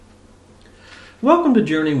Welcome to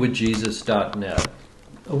JourneyWithJesus.net,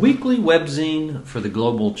 a weekly webzine for the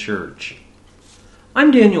global church. I'm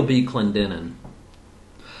Daniel B. Clendenin.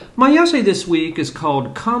 My essay this week is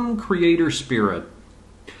called Come Creator Spirit,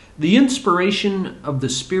 the inspiration of the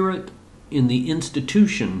Spirit in the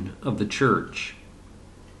institution of the church.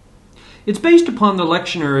 It's based upon the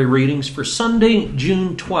lectionary readings for Sunday,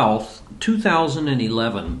 June 12th,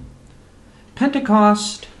 2011,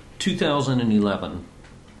 Pentecost 2011.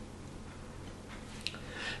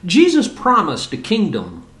 Jesus promised a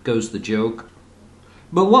kingdom, goes the joke,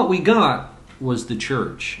 but what we got was the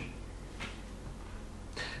church.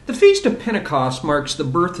 The Feast of Pentecost marks the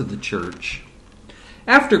birth of the church.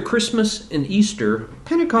 After Christmas and Easter,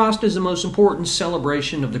 Pentecost is the most important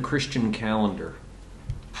celebration of the Christian calendar.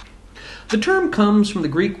 The term comes from the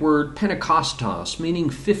Greek word Pentekostos, meaning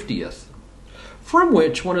 50th, from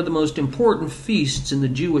which one of the most important feasts in the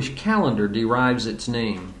Jewish calendar derives its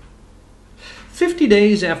name. 50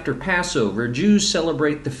 days after Passover, Jews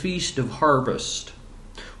celebrate the Feast of Harvest,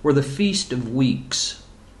 or the Feast of Weeks.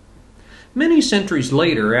 Many centuries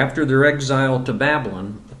later, after their exile to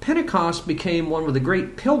Babylon, Pentecost became one of the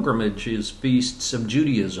great pilgrimages feasts of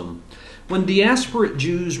Judaism, when diasporic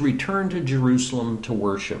Jews returned to Jerusalem to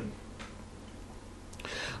worship.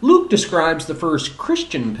 Luke describes the first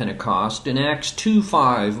Christian Pentecost in Acts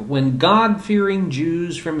 2:5, when God-fearing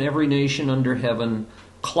Jews from every nation under heaven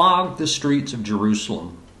clogged the streets of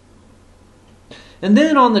Jerusalem. And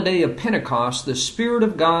then on the day of Pentecost, the Spirit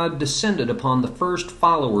of God descended upon the first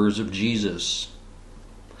followers of Jesus.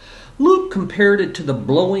 Luke compared it to the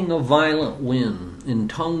blowing of violent wind in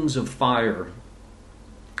tongues of fire.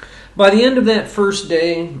 By the end of that first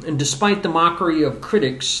day, and despite the mockery of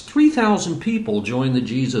critics, 3,000 people joined the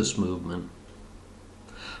Jesus movement.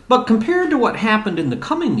 But compared to what happened in the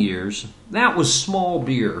coming years, that was small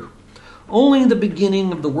beer. Only the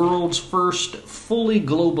beginning of the world's first fully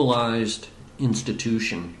globalized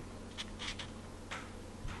institution.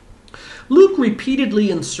 Luke repeatedly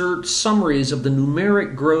inserts summaries of the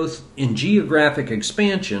numeric growth and geographic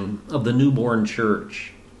expansion of the newborn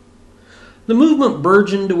church. The movement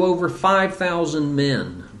burgeoned to over 5,000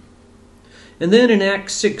 men. And then in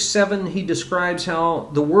Acts 6:7, he describes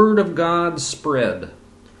how the word of God spread.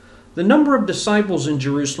 The number of disciples in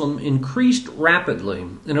Jerusalem increased rapidly,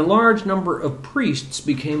 and a large number of priests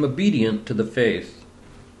became obedient to the faith.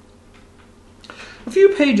 A few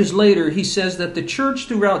pages later, he says that the church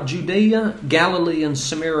throughout Judea, Galilee, and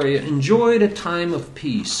Samaria enjoyed a time of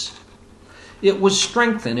peace. It was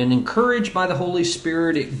strengthened and encouraged by the Holy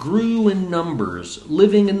Spirit. It grew in numbers,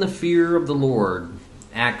 living in the fear of the Lord.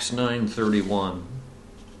 Acts 9:31.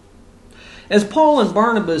 As Paul and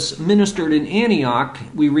Barnabas ministered in Antioch,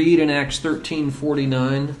 we read in Acts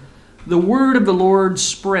 13:49, the word of the Lord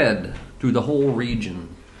spread through the whole region.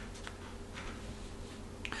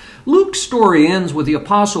 Luke's story ends with the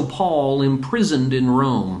Apostle Paul imprisoned in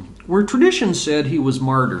Rome, where tradition said he was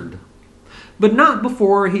martyred, but not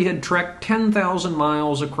before he had trekked 10,000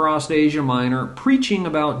 miles across Asia Minor preaching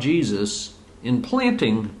about Jesus and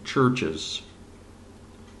planting churches.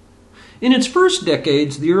 In its first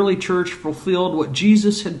decades, the early church fulfilled what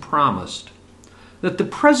Jesus had promised, that the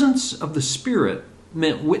presence of the Spirit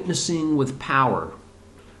meant witnessing with power.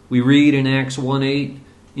 We read in Acts 1:8,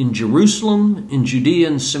 in Jerusalem, in Judea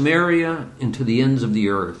and Samaria, and to the ends of the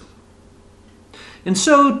earth. And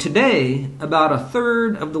so today, about a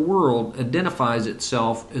third of the world identifies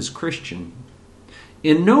itself as Christian,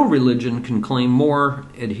 and no religion can claim more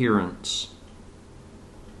adherents.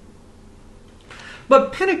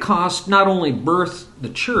 But Pentecost not only birthed the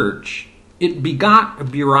church, it begot a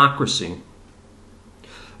bureaucracy.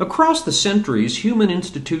 Across the centuries, human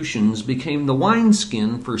institutions became the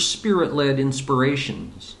wineskin for Spirit-led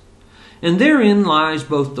inspirations. And therein lies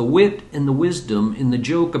both the wit and the wisdom in the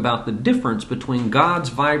joke about the difference between God's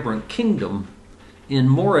vibrant kingdom and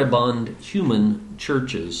moribund human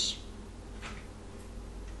churches.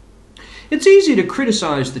 It's easy to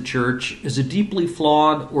criticize the church as a deeply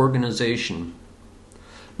flawed organization.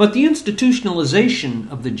 But the institutionalization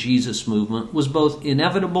of the Jesus movement was both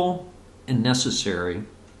inevitable and necessary.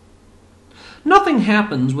 Nothing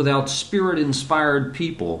happens without Spirit-inspired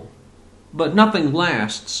people, but nothing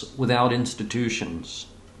lasts without institutions.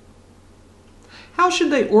 How should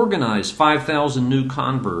they organize 5,000 new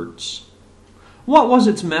converts? What was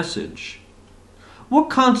its message? What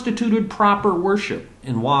constituted proper worship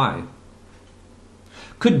and why?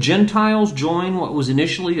 Could Gentiles join what was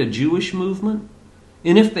initially a Jewish movement?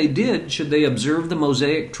 And if they did, should they observe the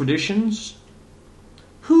Mosaic traditions?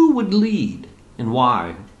 Who would lead and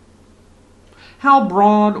why? How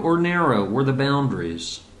broad or narrow were the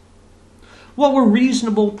boundaries? What were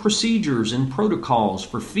reasonable procedures and protocols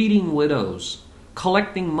for feeding widows,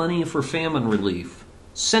 collecting money for famine relief,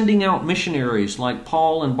 sending out missionaries like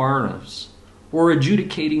Paul and Barnabas, or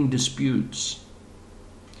adjudicating disputes?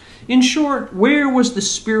 In short, where was the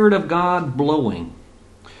Spirit of God blowing?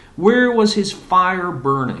 Where was His fire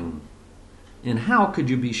burning? And how could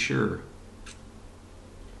you be sure?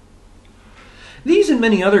 These and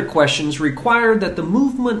many other questions require that the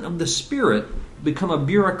movement of the Spirit become a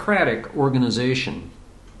bureaucratic organization.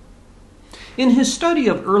 In his study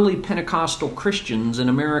of early Pentecostal Christians in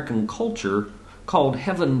American culture, called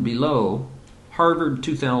Heaven Below, Harvard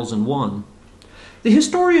 2001, the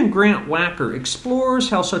historian Grant Wacker explores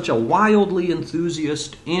how such a wildly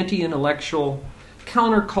enthusiast, anti-intellectual,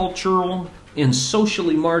 countercultural, and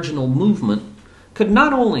socially marginal movement could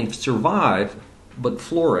not only survive, but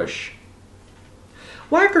flourish.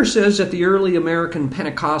 Wacker says that the early American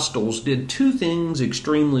Pentecostals did two things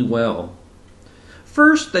extremely well.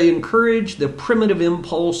 First, they encouraged the primitive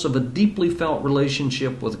impulse of a deeply felt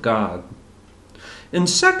relationship with God. And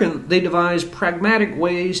second, they devised pragmatic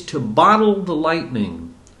ways to bottle the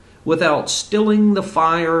lightning without stilling the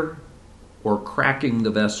fire or cracking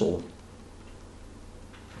the vessel.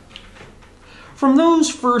 From those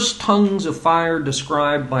first tongues of fire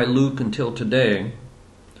described by Luke until today,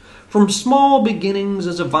 from small beginnings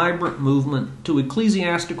as a vibrant movement to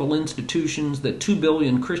ecclesiastical institutions that 2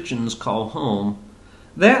 billion Christians call home,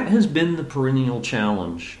 that has been the perennial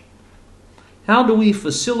challenge. How do we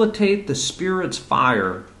facilitate the Spirit's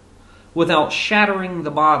fire without shattering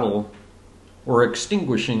the bottle or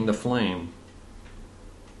extinguishing the flame?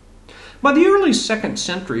 By the early 2nd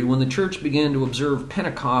century, when the church began to observe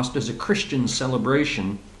Pentecost as a Christian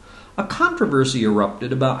celebration, a controversy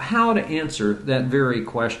erupted about how to answer that very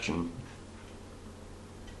question.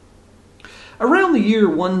 Around the year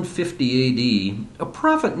 150 AD, a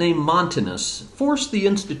prophet named Montanus forced the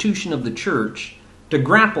institution of the church to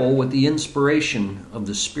grapple with the inspiration of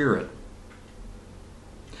the Spirit.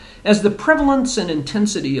 As the prevalence and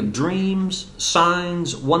intensity of dreams,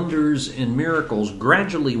 signs, wonders, and miracles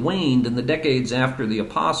gradually waned in the decades after the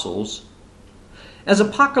apostles, as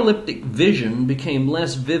apocalyptic vision became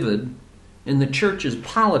less vivid and the church's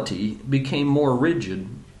polity became more rigid,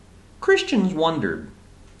 Christians wondered,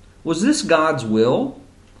 was this God's will?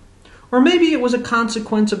 Or maybe it was a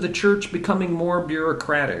consequence of the church becoming more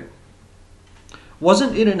bureaucratic.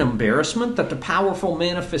 Wasn't it an embarrassment that the powerful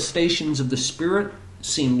manifestations of the Spirit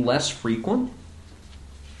seemed less frequent?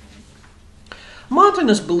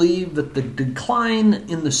 Montanus believed that the decline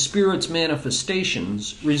in the Spirit's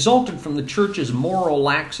manifestations resulted from the church's moral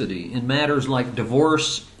laxity in matters like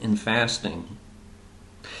divorce and fasting.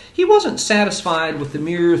 He wasn't satisfied with the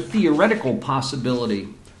mere theoretical possibility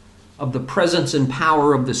of the presence and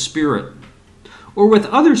power of the Spirit, or with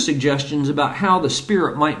other suggestions about how the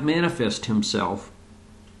Spirit might manifest Himself.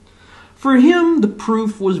 For him, the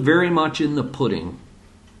proof was very much in the pudding.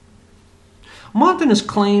 Montanus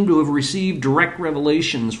claimed to have received direct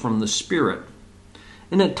revelations from the Spirit,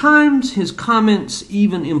 and at times his comments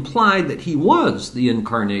even implied that he was the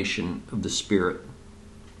incarnation of the Spirit.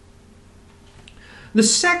 The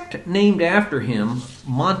sect named after him,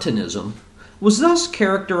 Montanism, was thus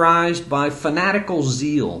characterized by fanatical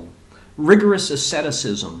zeal, rigorous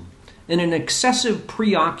asceticism, and an excessive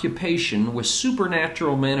preoccupation with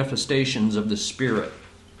supernatural manifestations of the Spirit.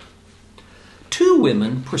 Two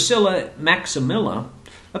women, Priscilla and Maximilla,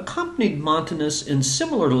 accompanied Montanus and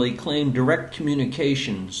similarly claimed direct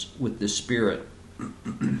communications with the Spirit.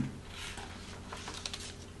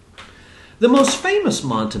 The most famous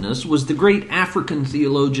Montanus was the great African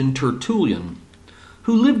theologian Tertullian,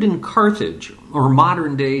 who lived in Carthage, or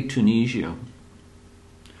modern-day Tunisia.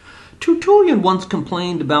 Tertullian once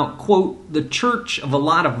complained about, quote, the church of a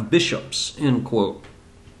lot of bishops, end quote.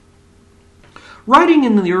 Writing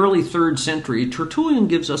in the early 3rd century, Tertullian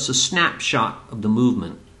gives us a snapshot of the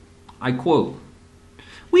movement. I quote,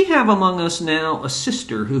 "We have among us now a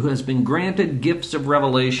sister who has been granted gifts of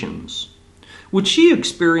revelations, which she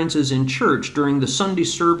experiences in church during the Sunday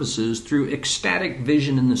services through ecstatic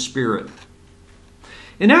vision in the Spirit.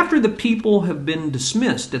 And after the people have been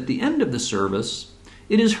dismissed at the end of the service,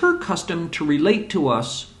 it is her custom to relate to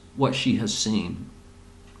us what she has seen."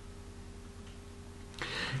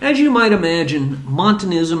 As you might imagine,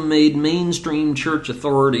 Montanism made mainstream church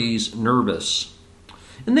authorities nervous,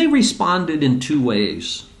 and they responded in two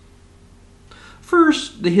ways.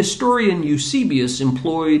 First, the historian Eusebius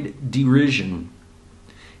employed derision.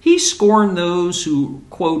 He scorned those who,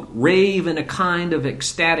 quote, rave in a kind of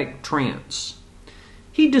ecstatic trance.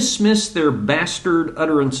 He dismissed their bastard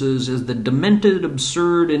utterances as the demented,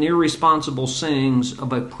 absurd, and irresponsible sayings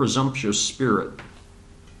of a presumptuous spirit.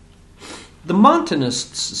 The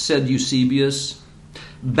Montanists, said Eusebius,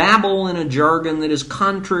 babble in a jargon that is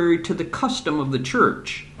contrary to the custom of the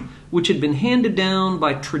church, which had been handed down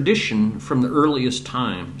by tradition from the earliest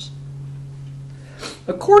times.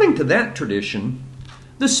 According to that tradition,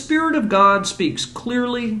 the Spirit of God speaks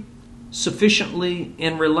clearly, sufficiently,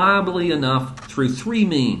 and reliably enough through three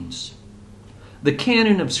means: the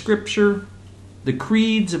canon of Scripture, the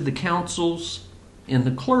creeds of the councils, and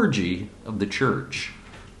the clergy of the church.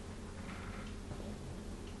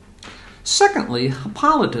 Secondly,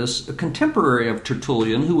 Hippolytus, a contemporary of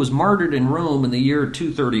Tertullian who was martyred in Rome in the year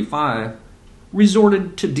 235,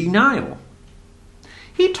 resorted to denial.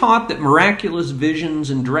 He taught that miraculous visions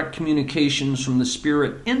and direct communications from the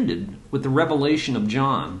Spirit ended with the revelation of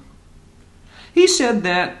John. He said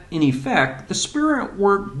that, in effect, the Spirit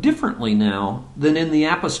worked differently now than in the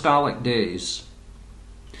apostolic days.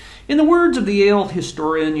 In the words of the Yale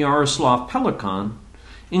historian Yaroslav Pelikan,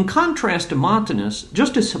 in contrast to Montanus,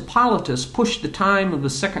 just as Hippolytus pushed the time of the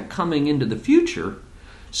second coming into the future,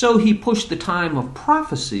 so he pushed the time of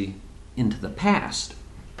prophecy into the past.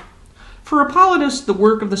 For Hippolytus, the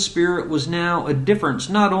work of the Spirit was now a difference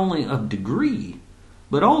not only of degree,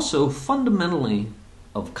 but also fundamentally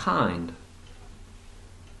of kind.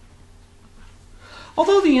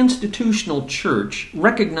 Although the institutional church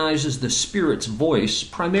recognizes the Spirit's voice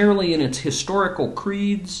primarily in its historical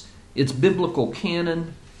creeds, its biblical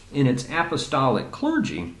canon, and its apostolic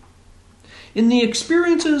clergy, in the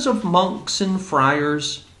experiences of monks and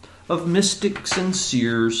friars, of mystics and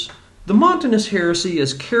seers, the Montanist heresy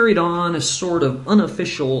has carried on a sort of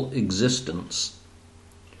unofficial existence.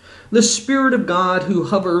 The Spirit of God who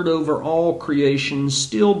hovered over all creation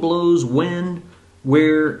still blows when,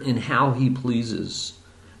 where, and how he pleases.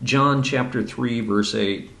 John chapter 3, verse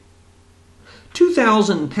 8.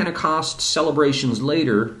 2,000 Pentecost celebrations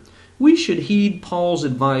later, we should heed Paul's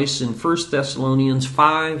advice in 1 Thessalonians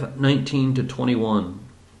 5:19-21.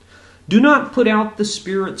 Do not put out the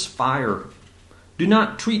Spirit's fire. Do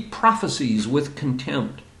not treat prophecies with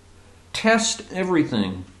contempt. Test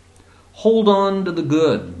everything. Hold on to the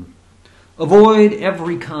good. Avoid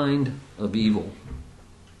every kind of evil.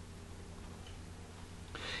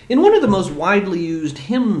 In one of the most widely used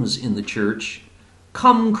hymns in the church,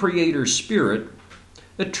 Come Creator Spirit,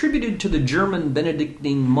 attributed to the German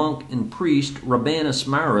Benedictine monk and priest Rabanus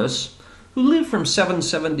Maurus, who lived from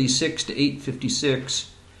 776 to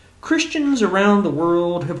 856, Christians around the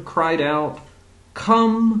world have cried out,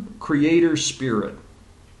 Come, Creator Spirit.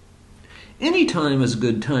 Any time is a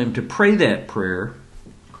good time to pray that prayer,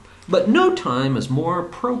 but no time is more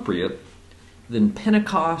appropriate than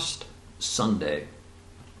Pentecost Sunday.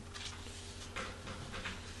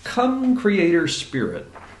 Come, Creator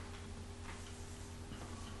Spirit.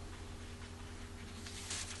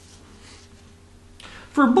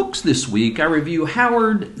 For books this week, I review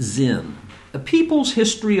Howard Zinn, A People's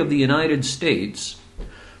History of the United States,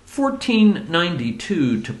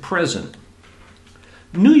 1492 to present.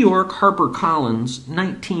 New York, HarperCollins,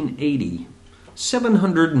 1980,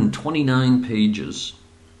 729 pages.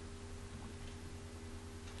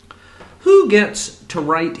 Who gets to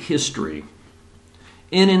write history,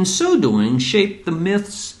 and in so doing shape the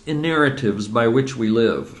myths and narratives by which we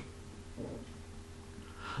live?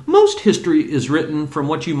 Most history is written from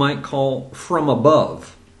what you might call from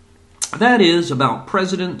above. That is, about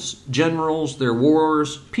presidents, generals, their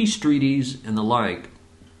wars, peace treaties, and the like.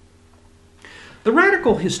 The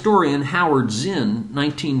radical historian Howard Zinn,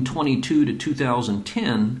 1922 to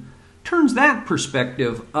 2010, turns that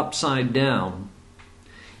perspective upside down.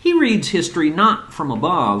 He reads history not from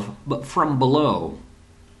above, but from below.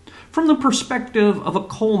 From the perspective of a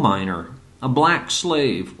coal miner, a black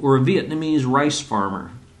slave, or a Vietnamese rice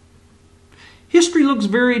farmer. History looks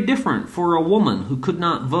very different for a woman who could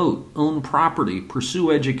not vote, own property, pursue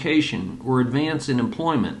education, or advance in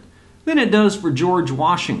employment than it does for George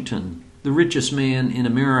Washington, the richest man in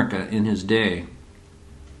America in his day.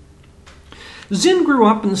 Zinn grew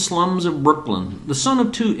up in the slums of Brooklyn, the son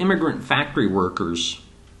of two immigrant factory workers.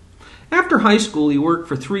 After high school, he worked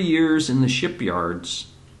for 3 years in the shipyards.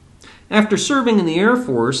 After serving in the Air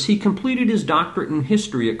Force, he completed his doctorate in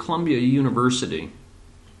history at Columbia University.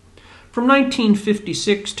 From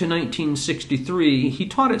 1956 to 1963, he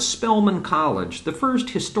taught at Spelman College, the first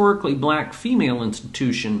historically black female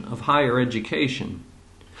institution of higher education.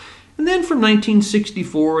 And then from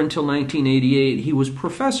 1964 until 1988, he was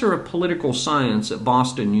professor of political science at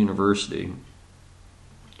Boston University.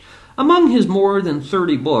 Among his more than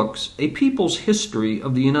 30 books, A People's History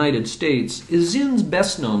of the United States is Zinn's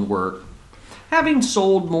best-known work, having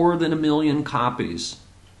sold more than 1 million copies.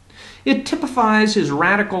 It typifies his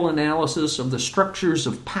radical analysis of the structures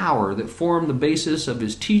of power that form the basis of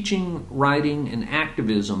his teaching, writing, and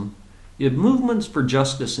activism in movements for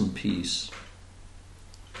justice and peace.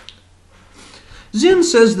 Zinn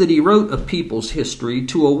says that he wrote A People's History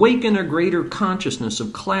to awaken a greater consciousness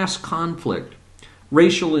of class conflict,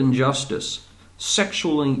 racial injustice,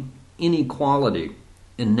 sexual inequality,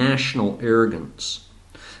 and national arrogance,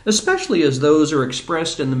 especially as those are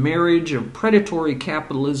expressed in the marriage of predatory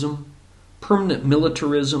capitalism, permanent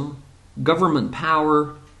militarism, government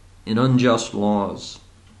power, and unjust laws.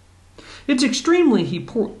 It's extremely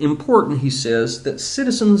important, he says, that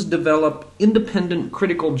citizens develop independent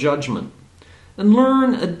critical judgment and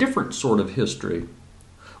learn a different sort of history,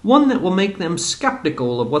 one that will make them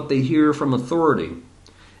skeptical of what they hear from authority,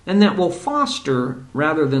 and that will foster,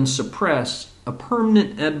 rather than suppress, a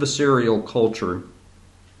permanent adversarial culture.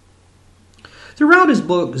 Throughout his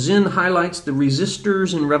book, Zinn highlights the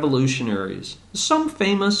resistors and revolutionaries, some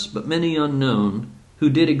famous but many unknown, who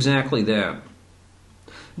did exactly that.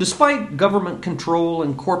 Despite government control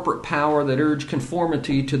and corporate power that urge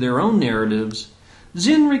conformity to their own narratives,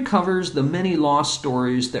 Zinn recovers the many lost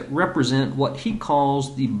stories that represent what he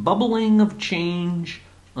calls the bubbling of change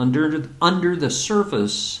under the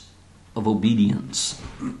surface of obedience.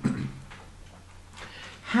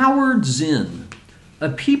 Howard Zinn, A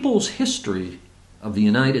People's History of the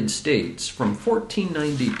United States, from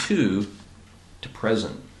 1492 to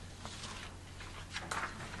present.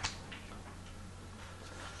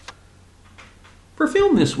 For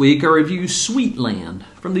film this week, I review Sweetland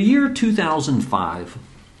from the year 2005.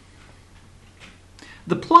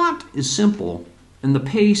 The plot is simple and the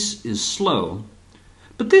pace is slow,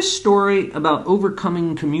 but this story about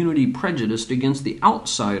overcoming community prejudice against the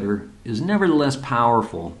outsider is nevertheless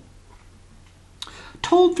powerful.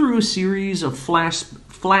 Told through a series of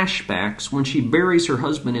flashbacks when she buries her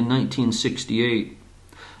husband in 1968,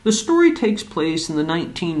 the story takes place in the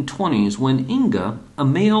 1920s when Inga, a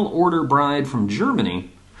mail-order bride from Germany,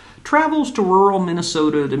 travels to rural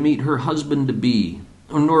Minnesota to meet her husband-to-be,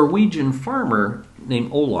 a Norwegian farmer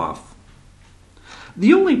named Olaf.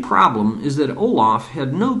 The only problem is that Olaf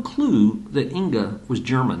had no clue that Inga was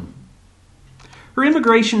German. Her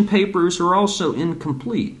immigration papers are also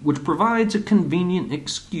incomplete, which provides a convenient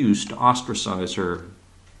excuse to ostracize her.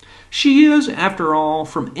 She is, after all,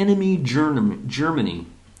 from enemy Germany,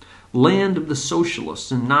 land of the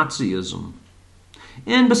socialists and Nazism.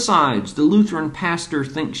 And besides, the Lutheran pastor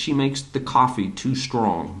thinks she makes the coffee too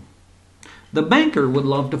strong. The banker would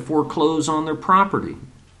love to foreclose on their property.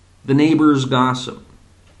 The neighbors gossip.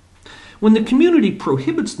 When the community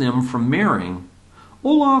prohibits them from marrying,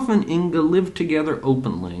 Olaf and Inga live together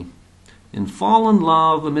openly and fall in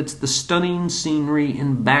love amidst the stunning scenery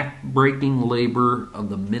and back-breaking labor of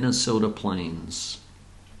the Minnesota plains.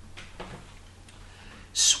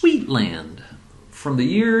 Sweetland from the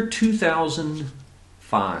year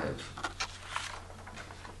 2005.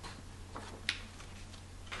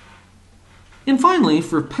 And finally,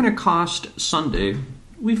 for Pentecost Sunday,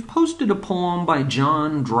 we've posted a poem by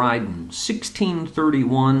John Dryden,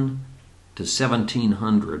 1631 to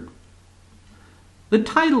 1700. The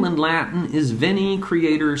title in Latin is Veni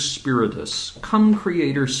Creator Spiritus, Come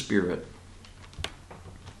Creator Spirit.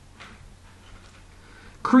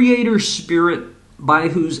 Creator Spirit, by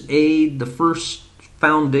whose aid the first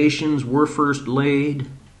foundations were first laid,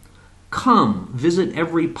 come, visit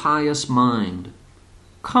every pious mind.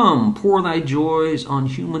 Come, pour thy joys on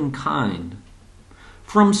humankind.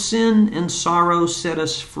 From sin and sorrow set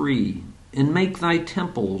us free, and make thy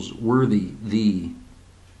temples worthy thee.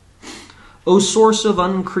 O source of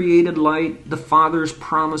uncreated light, the Father's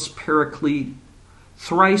promised paraclete,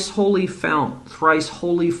 thrice holy fount, thrice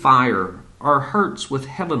holy fire, our hearts with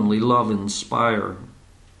heavenly love inspire.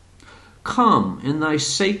 Come, in thy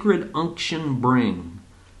sacred unction bring,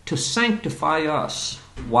 to sanctify us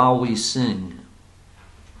while we sing.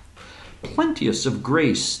 Plenteous of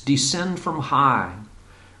grace, descend from high,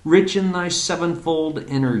 rich in thy sevenfold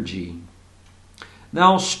energy.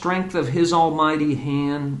 Thou strength of his almighty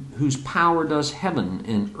hand, whose power does heaven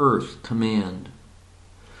and earth command.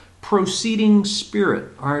 Proceeding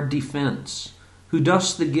Spirit, our defense, who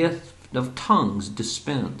dost the gift of tongues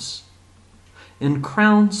dispense, and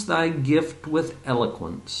crowns thy gift with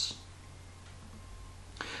eloquence.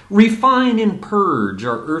 Refine and purge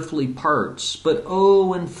our earthly parts, but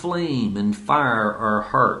inflame and fire our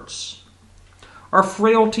hearts. Our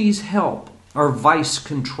frailties help, our vice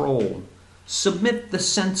control, submit the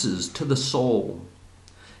senses to the soul,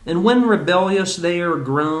 And when rebellious they are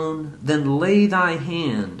grown, then lay thy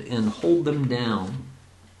hand and hold them down.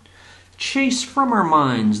 Chase from our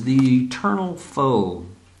minds the eternal foe,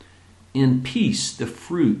 in peace the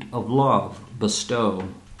fruit of love bestow.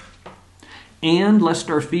 And lest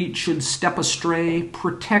our feet should step astray,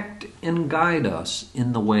 protect and guide us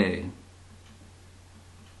in the way.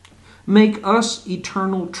 Make us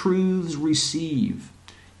eternal truths receive,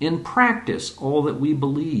 and practice all that we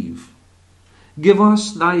believe. Give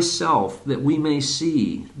us thyself that we may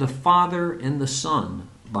see the Father and the Son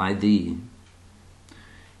by thee.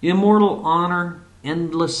 Immortal honor,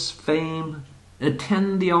 endless fame,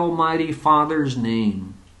 attend the Almighty Father's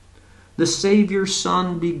name. The Savior's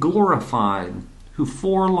Son be glorified, who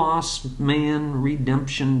for lost man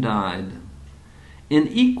redemption died. In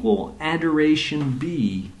equal adoration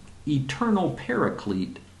be, eternal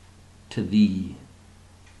Paraclete, to thee.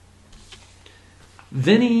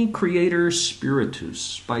 Veni Creator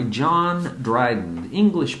Spiritus by John Dryden,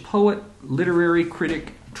 English poet, literary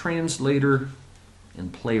critic, translator,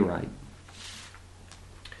 and playwright.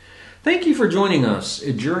 Thank you for joining us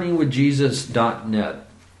at JourneyWithJesus.net.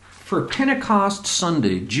 For Pentecost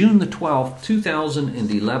Sunday, June the 12th,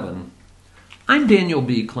 2011, I'm Daniel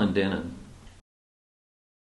B. Clendenin.